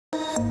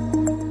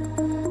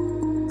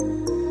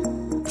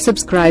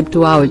Subscribe to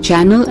our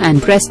channel and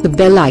press the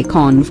bell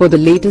icon for the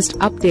latest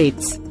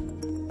updates.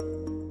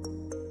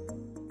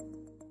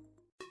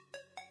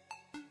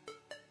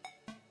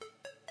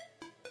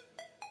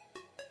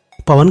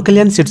 Pawan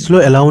Kalyan sets లో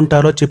ఎలా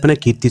ఉంటారో చెప్పిన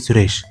కీర్తి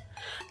సురేష్.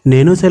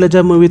 నేను శైలజ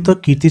మూవీతో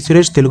కీర్తి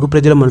సురేష్ తెలుగు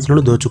ప్రజల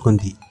మనసులను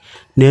దోచుకుంది.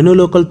 నేను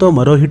లోకల్తో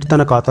మరో హిట్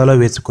తన ఖాతాలో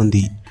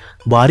వేసుకుంది.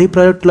 భారీ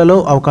ప్రాజెక్టులలో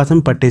అవకాశం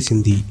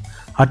పట్టేసింది.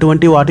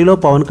 అటువంటి వాటిలో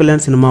పవన్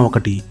కళ్యాణ్ సినిమా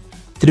ఒకటి.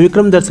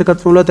 త్రివిక్రమ్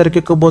దర్శకత్వంలో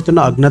తెరకెక్కబోతున్న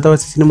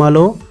అజ్ఞాతవాసి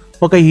సినిమాలో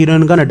ఒక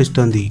హీరోయిన్గా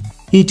నటిస్తోంది.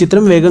 ఈ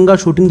చిత్రం వేగంగా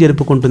షూటింగ్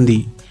జరుపుకుంటుంది.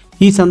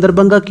 ఈ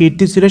సందర్భంగా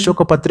కీర్తి సురేష్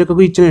ఒక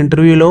పత్రికకు ఇచ్చిన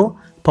ఇంటర్వ్యూలో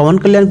పవన్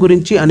కళ్యాణ్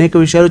గురించి అనేక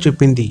విషయాలు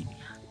చెప్పింది.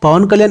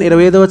 పవన్ కళ్యాణ్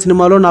 25వ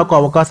సినిమాలో నాకు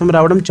అవకాశం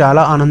రావడం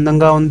చాలా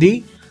ఆనందంగా ఉంది.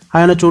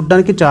 ఆయన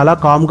చూడడానికి చాలా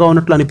కామ్గా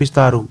ఉన్నట్లు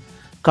అనిపిస్తారు.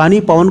 కానీ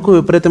పవన్కు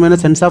విపరీతమైన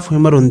సెన్స్ ఆఫ్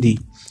హ్యూమర్ ఉంది.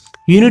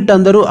 యూనిట్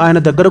అందరూ ఆయన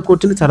దగ్గర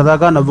కూర్చుని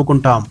సరదాగా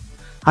నవ్వుకుంటాం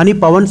అని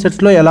పవన్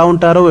సెట్స్లో ఎలా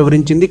ఉంటారో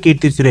వివరించింది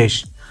కీర్తి సురేష్.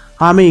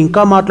 ఆమె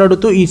ఇంకా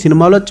మాట్లాడుతూ ఈ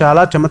సినిమాలో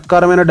చాలా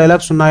చమత్కారమైన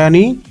డైలాగ్స్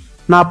ఉన్నాయని,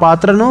 నా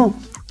పాత్రను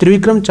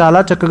త్రివిక్రమ్ చాలా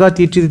చక్కగా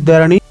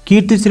తీర్చిదిద్దారని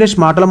కీర్తి సురేష్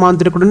మాటల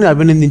మాంత్రికుడిని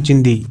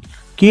అభినందించింది.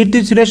 కీర్తి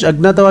సురేష్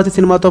అజ్ఞాతవాసి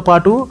సినిమాతో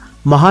పాటు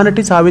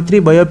మహానటి సావిత్రి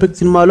బయోపిక్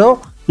సినిమాలో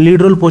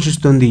లీడ్ రోల్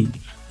పోషిస్తుంది.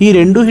 ఈ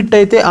రెండు హిట్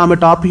అయితే ఆమె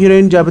టాప్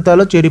హీరోయిన్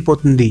జాబితాలో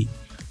చేరిపోతుంది.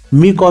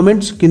 మీ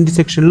కామెంట్స్ కింది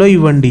సెక్షన్లో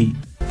ఇవ్వండి.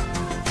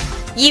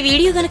 ఈ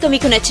వీడియో గనుక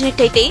మీకు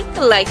నచ్చినట్టయితే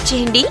లైక్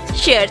చేయండి,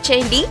 షేర్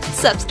చేయండి,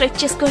 సబ్స్క్రైబ్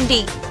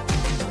చేసుకోండి.